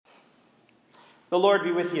The Lord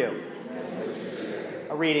be with you.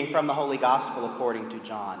 A reading from the Holy Gospel according to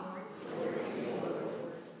John.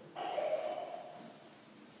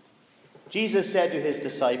 Jesus said to his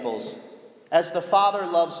disciples, "As the Father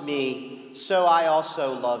loves me, so I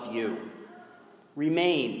also love you.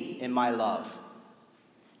 Remain in my love.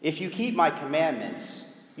 If you keep my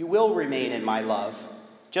commandments, you will remain in my love,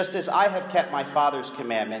 just as I have kept my Father's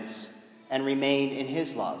commandments and remain in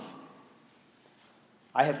his love.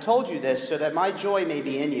 I have told you this so that my joy may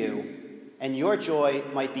be in you, and your joy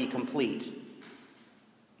might be complete.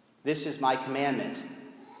 This is my commandment: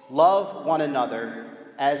 love one another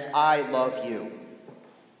as I love you.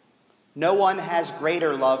 No one has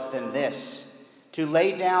greater love than this, to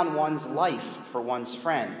lay down one's life for one's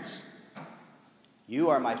friends. You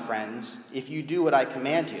are my friends if you do what I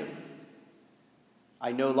command you.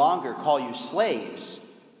 I no longer call you slaves,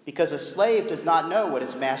 because a slave does not know what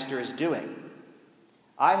his master is doing.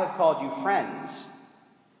 I have called you friends,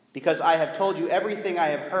 because I have told you everything I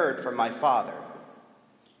have heard from my Father.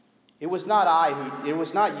 It was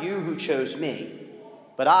not you who chose me,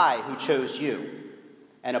 but I who chose you,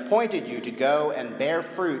 and appointed you to go and bear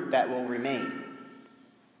fruit that will remain,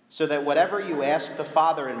 so that whatever you ask the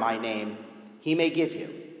Father in my name, he may give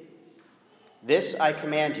you. This I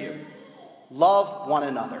command you: love one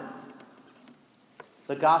another."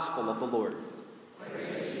 The Gospel of the Lord.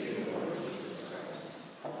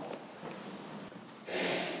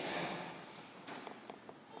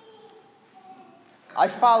 I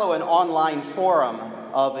follow an online forum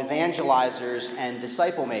of evangelizers and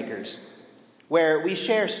disciple makers where we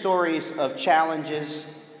share stories of challenges,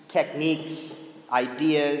 techniques,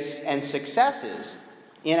 ideas, and successes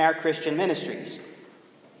in our Christian ministries.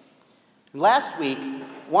 Last week,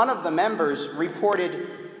 one of the members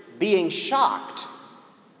reported being shocked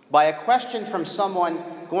by a question from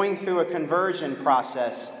someone going through a conversion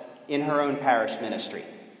process in her own parish ministry.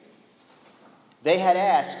 They had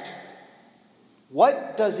asked,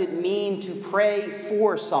 "What does it mean to pray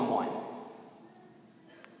for someone?"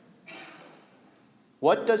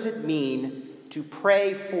 What does it mean to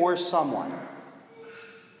pray for someone?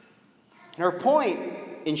 And her point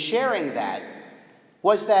in sharing that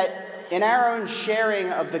was that in our own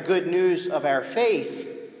sharing of the good news of our faith,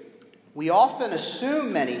 we often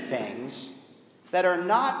assume many things that are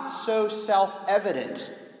not so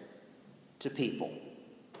self-evident to people.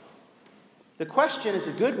 The question is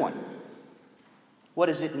a good one. What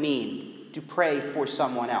does it mean to pray for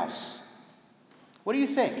someone else? What do you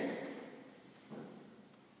think?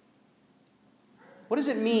 What does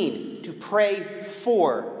it mean to pray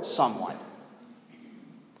for someone?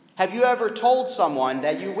 Have you ever told someone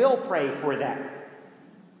that you will pray for them?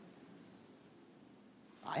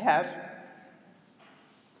 I have.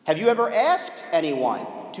 Have you ever asked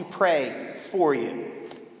anyone to pray for you?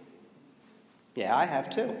 Yeah, I have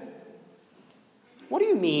too. What do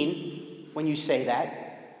you mean when you say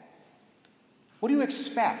that? What do you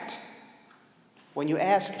expect when you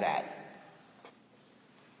ask that?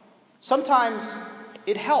 Sometimes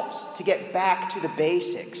it helps to get back to the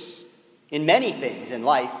basics in many things in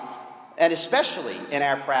life, and especially in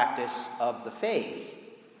our practice of the faith.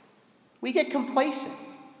 We get complacent,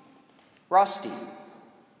 rusty,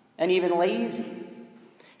 and even lazy.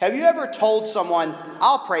 Have you ever told someone,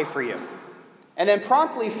 "I'll pray for you," and then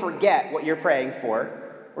promptly forget what you're praying for,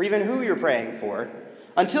 or even who you're praying for,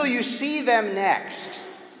 until you see them next,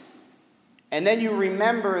 and then you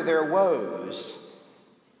remember their woes?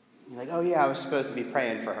 You're like, "Oh yeah, I was supposed to be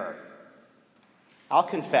praying for her." I'll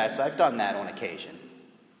confess, I've done that on occasion.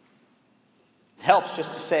 It helps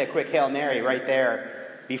just to say a quick Hail Mary right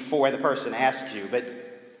there before the person asks you, but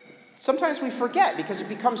sometimes we forget because it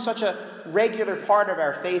becomes such a regular part of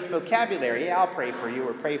our faith vocabulary. "Yeah, I'll pray for you,"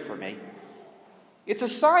 or "pray for me." It's a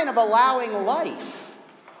sign of allowing life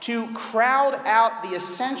to crowd out the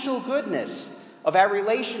essential goodness of our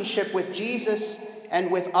relationship with Jesus and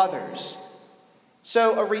with others.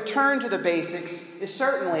 So a return to the basics is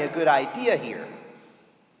certainly a good idea here.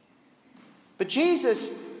 But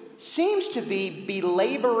Jesus seems to be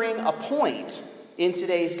belaboring a point in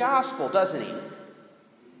today's gospel, doesn't he?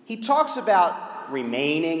 He talks about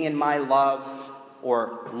remaining in my love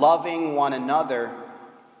or loving one another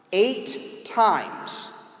 8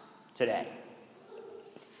 times today.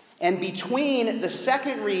 And between the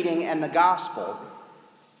second reading and the gospel,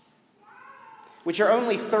 which are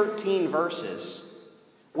only 13 verses,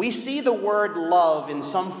 we see the word love in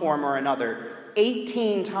some form or another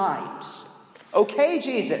 18 times. Okay,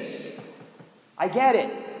 Jesus, I get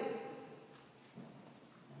it.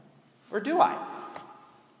 Or do I?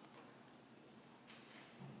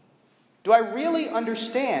 Do I really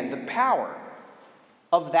understand the power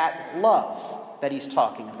of that love? that he's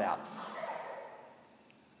talking about?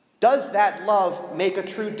 Does that love make a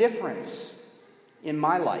true difference in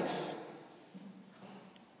my life?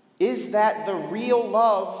 Is that the real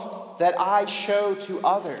love that I show to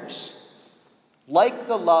others, like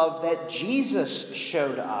the love that Jesus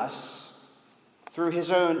showed us through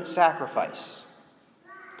his own sacrifice?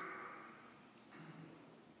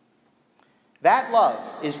 That love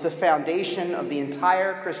is the foundation of the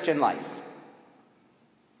entire Christian life.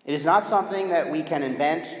 It is not something that we can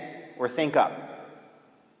invent or think up.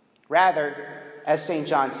 Rather, as St.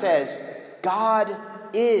 John says, God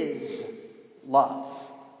is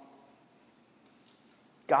love.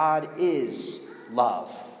 God is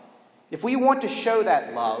love. If we want to show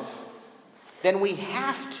that love, then we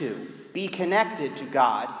have to be connected to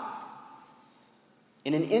God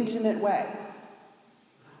in an intimate way,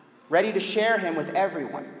 ready to share him with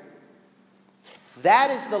everyone. That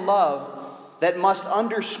is the love that must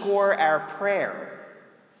underscore our prayer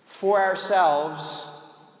for ourselves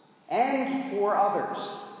and for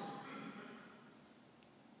others.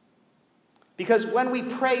 Because when we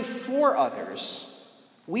pray for others,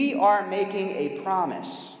 we are making a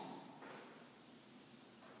promise.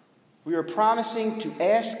 We are promising to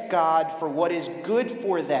ask God for what is good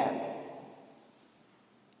for them.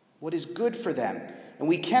 What is good for them. And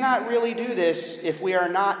we cannot really do this if we are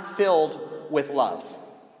not filled with love.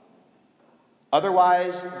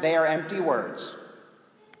 Otherwise, they are empty words,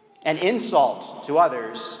 an insult to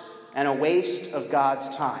others, and a waste of God's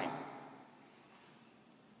time.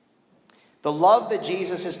 The love that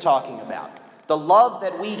Jesus is talking about, the love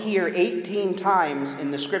that we hear 18 times in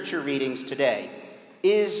the scripture readings today,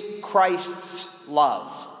 is Christ's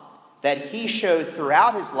love that he showed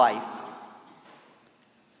throughout his life,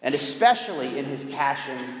 and especially in his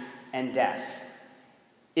passion and death.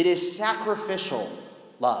 It is sacrificial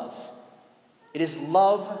love. It is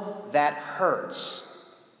love that hurts.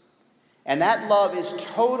 And that love is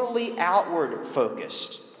totally outward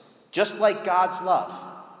focused, just like God's love.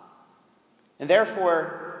 And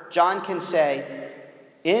therefore, John can say,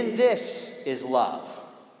 in this is love.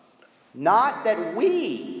 Not that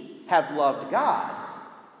we have loved God,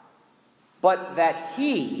 but that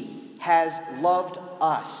he has loved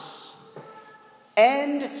us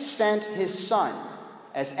and sent his Son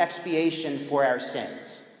as expiation for our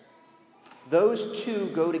sins. Those two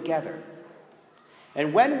go together.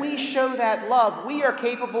 And when we show that love, we are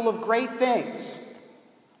capable of great things.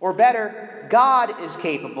 Or better, God is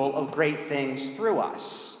capable of great things through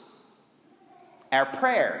us. Our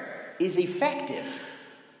prayer is effective.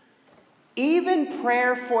 Even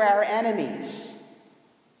prayer for our enemies.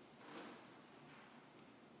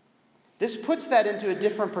 This puts that into a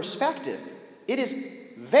different perspective. It is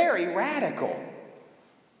very radical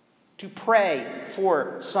to pray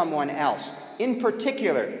for someone else. In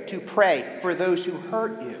particular, to pray for those who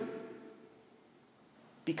hurt you.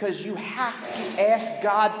 Because you have to ask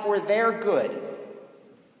God for their good.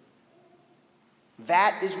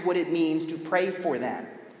 That is what it means to pray for them.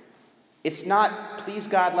 It's not, please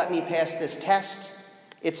God, let me pass this test.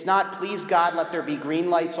 It's not, please God, let there be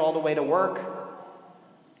green lights all the way to work.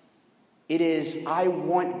 It is, I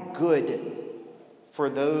want good for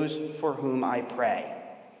those for whom I pray.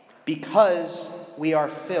 Because we are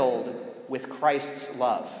filled with Christ's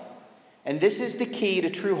love. And this is the key to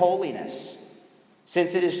true holiness,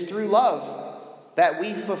 since it is through love that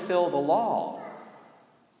we fulfill the law,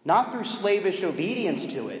 not through slavish obedience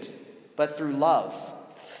to it, but through love.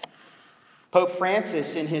 Pope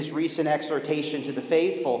Francis, in his recent exhortation to the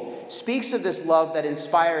faithful, speaks of this love that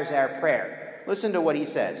inspires our prayer. Listen to what he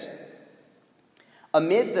says.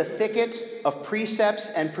 Amid the thicket of precepts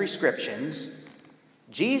and prescriptions,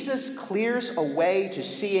 Jesus clears a way to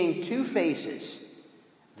seeing two faces,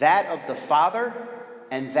 that of the Father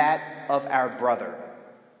and that of our brother.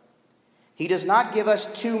 He does not give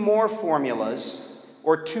us two more formulas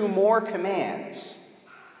or two more commands.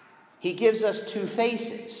 He gives us two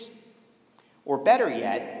faces, or better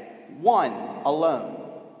yet, one alone,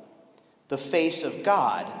 the face of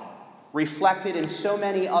God, reflected in so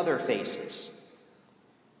many other faces.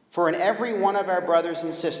 For in every one of our brothers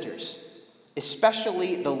and sisters,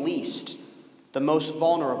 especially the least, the most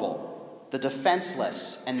vulnerable, the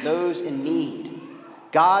defenseless, and those in need,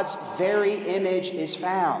 God's very image is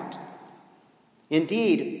found.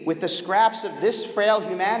 Indeed, with the scraps of this frail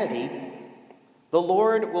humanity, the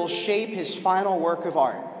Lord will shape his final work of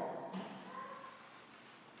art.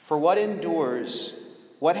 For what endures,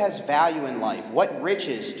 what has value in life, what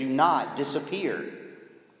riches do not disappear?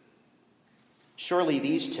 Surely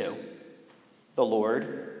these two, the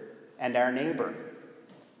Lord and our neighbor,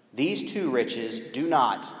 these two riches do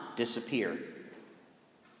not disappear.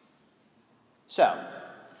 So,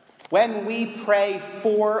 when we pray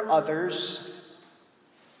for others,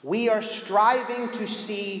 we are striving to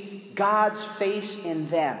see God's face in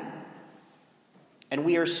them, and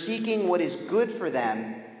we are seeking what is good for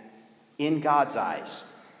them in God's eyes.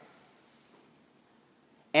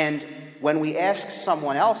 And when we ask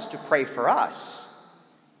someone else to pray for us,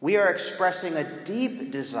 we are expressing a deep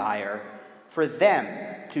desire for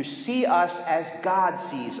them to see us as God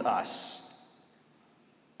sees us.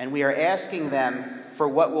 And we are asking them for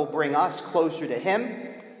what will bring us closer to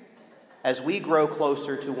Him as we grow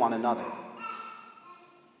closer to one another.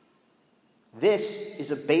 This is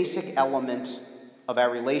a basic element of our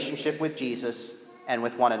relationship with Jesus and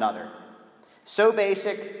with one another. So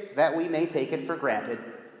basic that we may take it for granted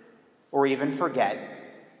or even forget.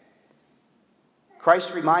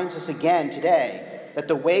 Christ reminds us again today that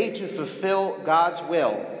the way to fulfill God's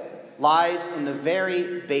will lies in the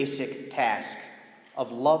very basic task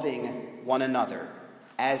of loving one another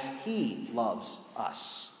as He loves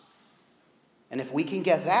us. And if we can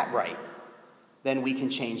get that right, then we can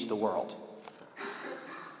change the world.